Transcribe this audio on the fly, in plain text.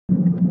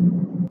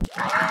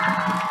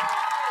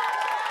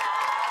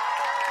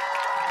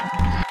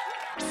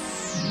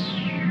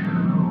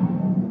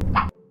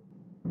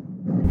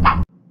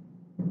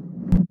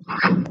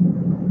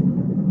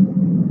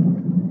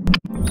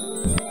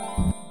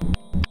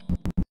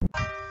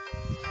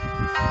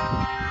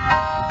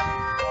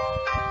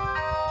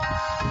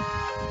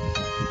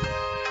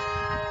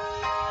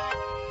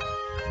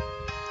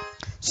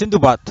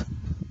Sinbad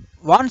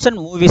Vanson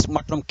movies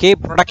மற்றும் K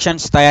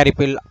productions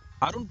தயாரிப்பில்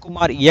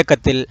அருண்குமார்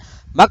இயக்கத்தில்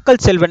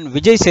மக்கள் செல்வன்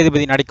விஜய்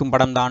சேதுபதி நடிக்கும்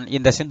படம்தான்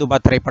இந்த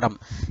சிந்துபாத் திரைப்படம்.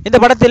 இந்த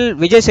படத்தில்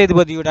விஜய்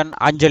சேதுபதியுடன்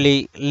அஞ்சலி,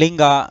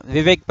 லிங்கா,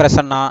 விவேக்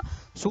பிரசன்னா,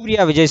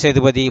 சூர்யா, விஜய்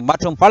சேதுபதி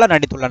மற்றும் பலர்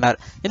நடித்துள்ளனர்.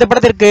 இந்த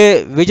படத்திற்கு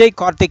விஜய்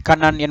கார்த்திக்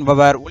கண்ணன்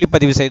என்பவர்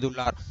ஒளிப்பதிவு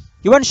செய்துள்ளார்.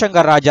 யுவன்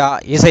சங்கர் ராஜா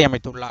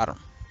இசையமைத்துள்ளார்.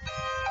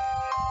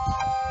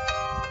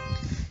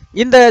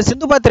 இந்த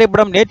சிந்துபாத்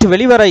திரைப்படம் நேற்று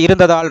வெளிவர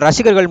இருந்ததால்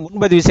ரசிகர்கள்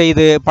முன்பதிவு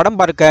செய்து படம்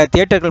பார்க்க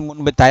தியேட்டர்கள்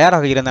முன்பு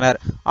தயாராக இருந்தனர்.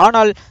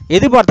 ஆனால்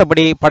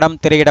எதிர்பார்த்தபடி படம்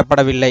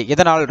திரையிடப்படவில்லை.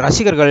 இதனால்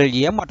ரசிகர்கள்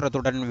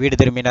ஏமாற்றத்துடன் வீடு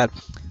திரும்பினர்.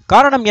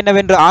 காரணம்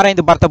என்னவென்று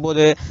ஆராய்ந்து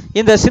பார்த்தபோது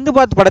இந்த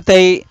சிந்துபாத்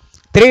படத்தை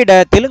திரையிட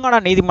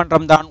தெலுங்கானா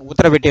நீதிமன்றம் தான்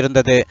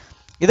உத்தரவிட்டிருந்தது.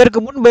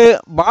 இதற்கு முன்பு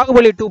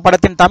பாகுபலி 2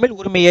 படத்தின் தமிழ்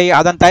உரிமையை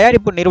அதன்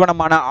தயாரிப்பு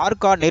நிறுவனமான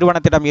ஆர்கா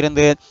நிறுவனத்திடம்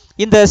இருந்து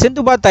இந்த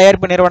சிந்துபாத்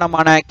தயாரிப்பு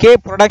நிறுவனமான கே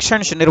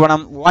புரொடக்ஷன்ஸ்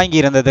நிறுவனம்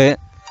வாங்கியிருந்தது.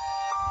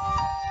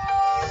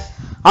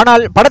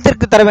 ஆனால்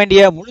படத்திற்கு தர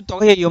வேண்டிய முழு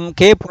தொகையையும்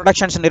கே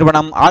புரொடக்ஷன்ஸ்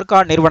நிறுவனம் ஆர்கா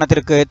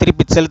நிறுவனத்திற்கு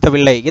திருப்பி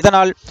செலுத்தவில்லை.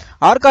 இதனால்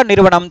ஆர்கா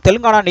நிறுவனம்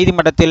தெலுங்கானா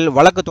நீதிமன்றத்தில்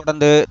வழக்கு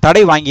தொடர்ந்து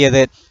தடை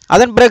வாங்கியது.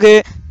 அதன் பிறகு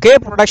கே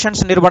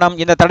புரொடக்ஷன்ஸ் நிறுவனம்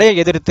இந்த தடையை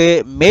எதிர்த்து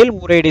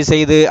மேல்முறையீடு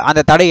செய்து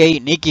அந்த தடையை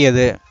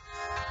நீக்கியது.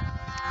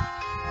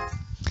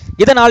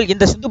 இதனால்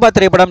இந்த சிந்துபாத்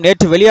திரைப்படம்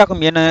நேற்று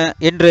வெளியாகும்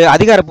என்று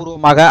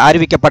அதிகாரப்பூர்வமாக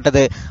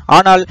அறிவிக்கப்பட்டது.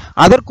 ஆனால்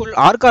அதற்குள்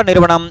ஆர்கா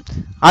நிறுவனம்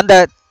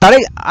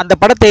அந்த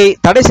படத்தை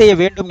தடை செய்ய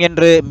வேண்டும்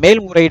என்று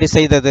மேல்முறையீடு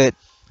செய்தது.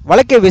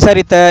 வழக்கை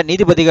விசாரித்த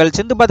நீதிபதிகள்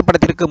சிந்துபாத்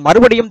படத்திற்கு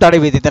மறுபடியும் தடை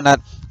விதித்தனர்.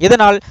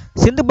 இதனால்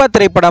சிந்துபாத்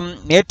திரைப்படம்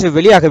நேற்று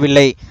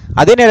வெளியாகவில்லை.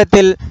 அதே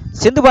நேரத்தில்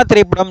சிந்துபாத்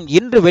திரைப்படம்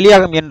இன்று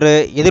வெளியாகும் என்று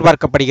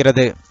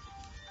எதிர்பார்க்கப்படுகிறது.